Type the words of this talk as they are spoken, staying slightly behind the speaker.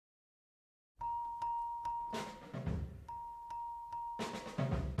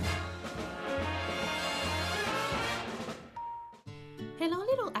Hello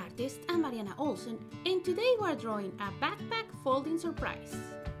little artists, I'm Mariana Olsen and today we're drawing a backpack folding surprise.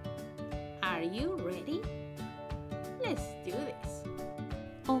 Are you ready? Let's do this!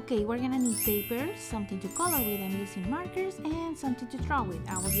 Okay, we're gonna need paper, something to color with. I'm using markers and something to draw with.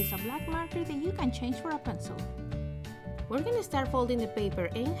 I will use a black marker that you can change for a pencil. We're gonna start folding the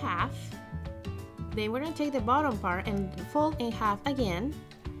paper in half. Then we're gonna take the bottom part and fold in half again.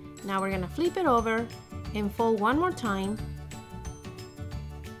 Now we're gonna flip it over and fold one more time.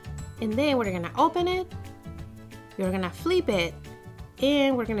 And then we're gonna open it, we're gonna flip it,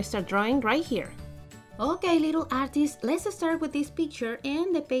 and we're gonna start drawing right here. Okay, little artists, let's start with this picture.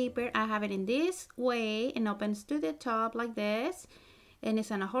 And the paper, I have it in this way and opens to the top like this, and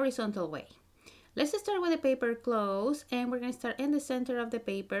it's in a horizontal way. Let's start with the paper closed, and we're gonna start in the center of the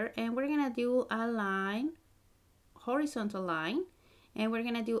paper, and we're gonna do a line, horizontal line, and we're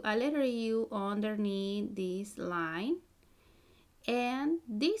gonna do a letter U underneath this line. And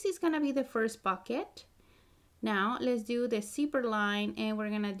this is gonna be the first pocket. Now let's do the zipper line, and we're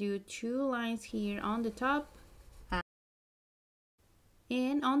gonna do two lines here on the top,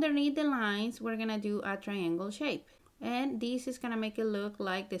 and underneath the lines we're gonna do a triangle shape, and this is gonna make it look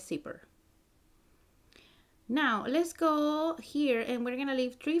like the zipper. Now let's go here, and we're gonna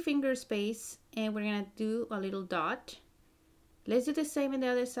leave 3 finger space, and we're gonna do a little dot. Let's do the same on the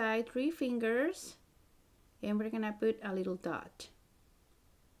other side, 3 fingers, and we're gonna put a little dot.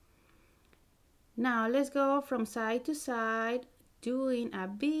 Now let's go from side to side, doing a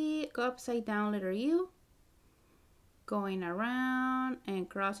big upside down letter U, going around and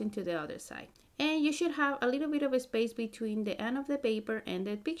crossing to the other side. And you should have a little bit of a space between the end of the paper and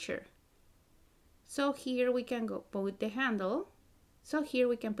the picture. So here we can go put the handle. So here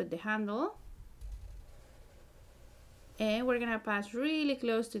we can put the handle. And we're gonna pass really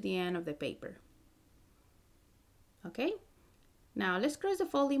close to the end of the paper. Okay, now let's cross the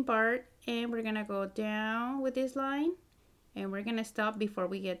folding part, and we're gonna go down with this line, and we're gonna stop before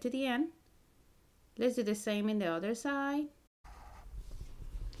we get to the end. Let's do the same in the other side.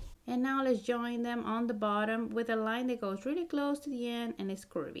 And now let's join them on the bottom with a line that goes really close to the end and is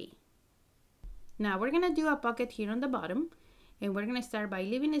curvy. Now we're gonna do a pocket here on the bottom, and we're gonna start by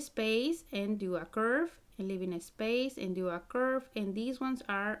leaving a space and do a curve, and leaving a space and do a curve, and these ones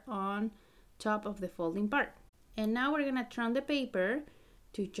are on top of the folding part. And now we're gonna turn the paper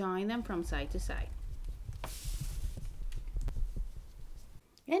to join them from side to side.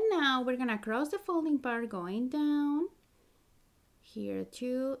 And now we're gonna cross the folding part going down here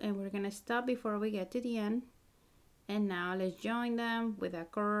too, and we're gonna stop before we get to the end. And now let's join them with a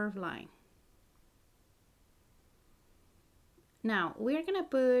curved line. Now we're gonna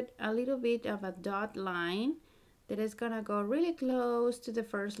put a little bit of a dot line that is gonna go really close to the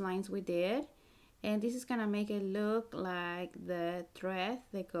first lines we did. And this is gonna make it look like the thread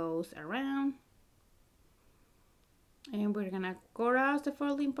that goes around. And we're gonna cross the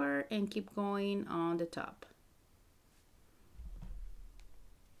folding part and keep going on the top.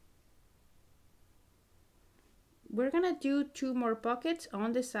 We're gonna do 2 more pockets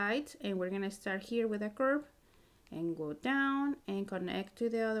on the sides, and we're gonna start here with a curve and go down and connect to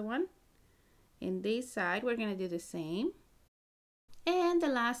the other one. In this side, we're gonna do the same. And the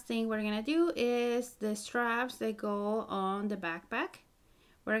last thing we're gonna do is the straps that go on the backpack.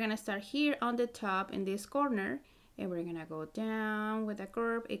 We're gonna start here on the top in this corner, and we're gonna go down with a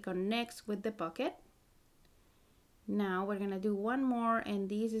curve. It connects with the pocket. Now we're gonna do 1 more, and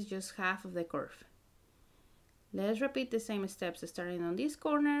this is just half of the curve. Let's repeat the same steps, starting on this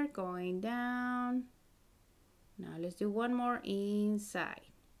corner, going down. Now let's do 1 more inside.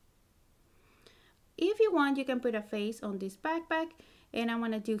 If you want, you can put a face on this backpack, and I'm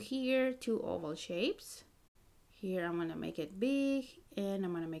gonna do here 2 oval shapes. Here I'm gonna make it big, and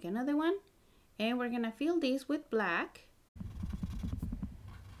I'm gonna make another one, and we're gonna fill this with black.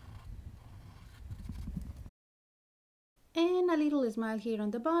 And a little smile here on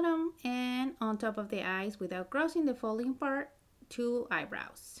the bottom, and on top of the eyes without crossing the folding part, 2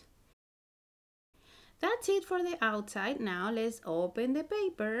 eyebrows. That's it for the outside. Now let's open the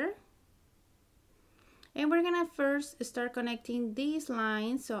paper. And we're gonna first start connecting these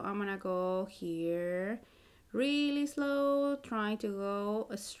lines. So I'm gonna go here really slow, trying to go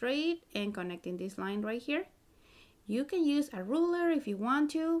straight and connecting this line right here. You can use a ruler if you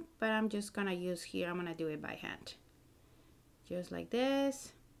want to, but I'm just gonna use here, I'm gonna do it by hand. Just like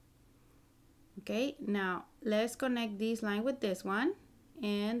this. Okay, now let's connect this line with this one.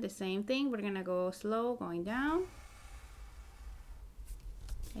 And the same thing, we're gonna go slow, going down.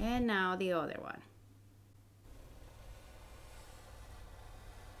 And now the other one.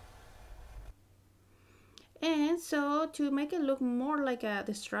 And so to make it look more like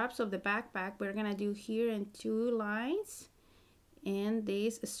the straps of the backpack, we're gonna do here in 2 lines and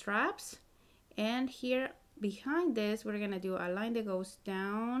these straps, and here behind this we're gonna do a line that goes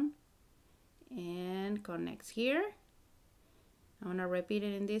down and connects here. I'm gonna repeat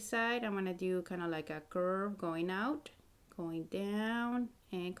it in this side. I'm gonna do kind of like a curve going out, going down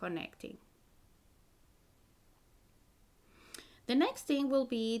and connecting. The next thing will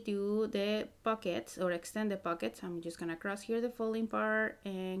be do the pockets or extend the pockets. I'm just gonna cross here the folding part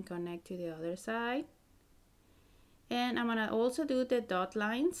and connect to the other side. And I'm gonna also do the dot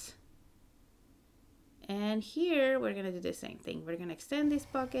lines. And here we're gonna do the same thing. We're gonna extend this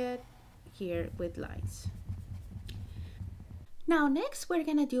pocket here with lines. Now next we're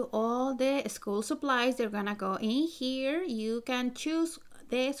gonna do all the school supplies. They're gonna go in here. You can choose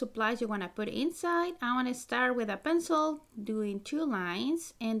the supplies you want to put inside. I want to start with a pencil doing 2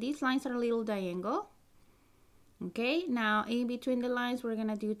 lines, and these lines are a little diagonal. Okay, now in between the lines we're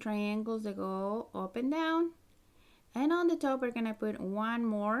gonna do triangles that go up and down, and on the top we're gonna put 1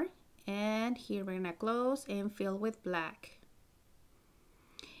 more, and here we're gonna close and fill with black.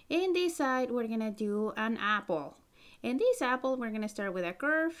 In this side we're gonna do an apple. In this apple we're gonna start with a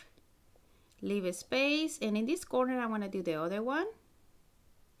curve, leave a space, and in this corner I want to do the other one.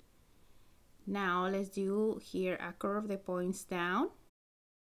 Now let's do here a curve that points down.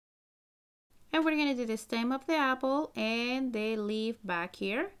 And we're going to do the stem of the apple and the leaf back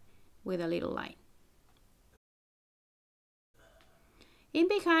here with a little line. In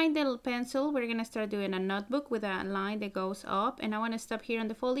behind the pencil, we're going to start doing a notebook with a line that goes up. And I want to stop here on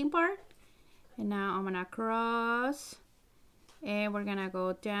the folding part. And now I'm going to cross. And we're going to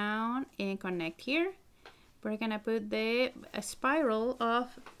go down and connect here. We're gonna put the spiral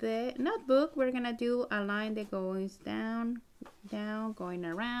of the notebook. We're gonna do a line that goes down, down, going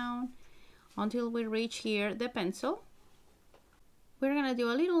around until we reach here the pencil. We're gonna do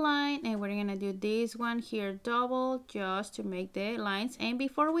a little line, and we're gonna do this one here double just to make the lines. And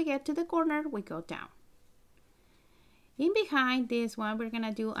before we get to the corner, we go down. In behind this one, we're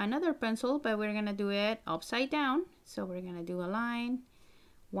gonna do another pencil, but we're gonna do it upside down. So we're gonna do a line.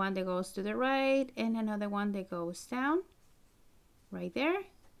 One that goes to the right and another one that goes down right there.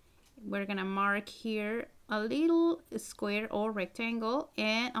 We're gonna mark here a little square or rectangle,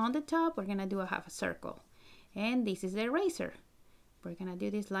 and on the top we're gonna do a half a circle, and this is the eraser. We're gonna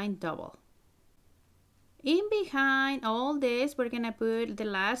do this line double. In behind all this we're gonna put the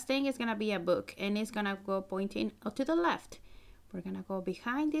last thing is gonna be a book, and it's gonna go pointing to the left. We're gonna go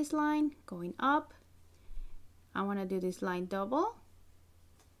behind this line going up. I want to do this line double.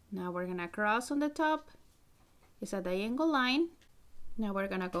 Now we're gonna cross on the top. It's a diagonal line. Now we're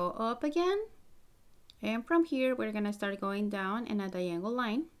gonna go up again, and from here we're gonna start going down in a diagonal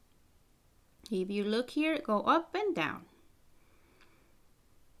line. If you look here, go up and down.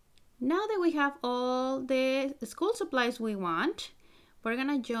 Now that we have all the school supplies we want, we're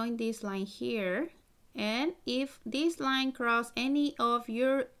gonna join this line here, and if this line cross any of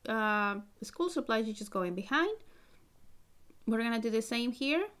your school supplies, you just go in behind. We're gonna do the same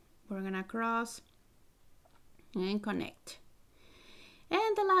here. We're gonna cross and connect.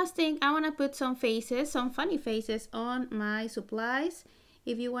 And the last thing, I want to put some faces, some funny faces on my supplies.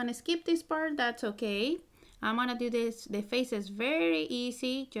 If you want to skip this part, that's okay. I'm gonna do the faces very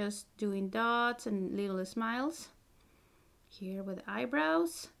easy, just doing dots and little smiles here with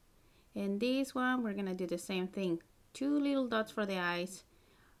eyebrows. And this one we're gonna do the same thing, 2 little dots for the eyes,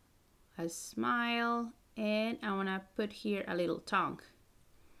 a smile, and I want to put here a little tongue.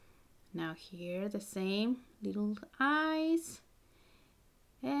 Now here the same little eyes,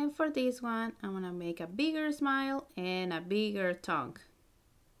 and for this one I want to make a bigger smile and a bigger tongue.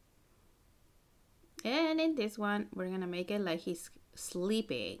 And in this one we're gonna make it like he's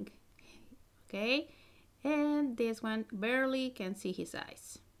sleeping, okay? And this one barely can see his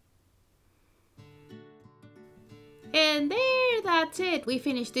eyes. And there, that's it. We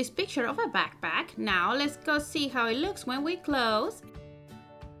finished this picture of a backpack. Now let's go see how it looks when we close.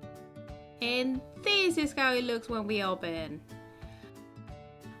 And this is how it looks when we open.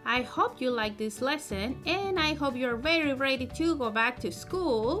 I hope you like this lesson, and I hope you're very ready to go back to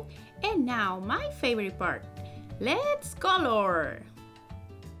school. And now my favorite part, let's color.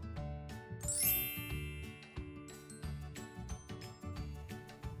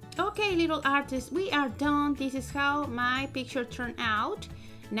 Okay, little artists, we are done. This is how my picture turned out.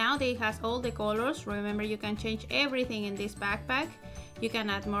 Now that it has all the colors, remember you can change everything in this backpack. You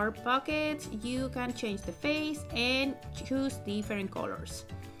can add more pockets, you can change the face, and choose different colors.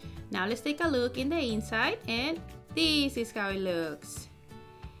 Now let's take a look in the inside, and this is how it looks.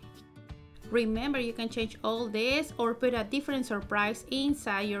 Remember, you can change all this or put a different surprise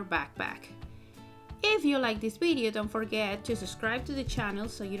inside your backpack. If you like this video, don't forget to subscribe to the channel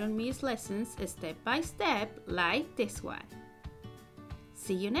so you don't miss lessons step by step like this one.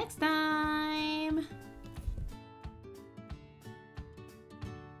 See you next time!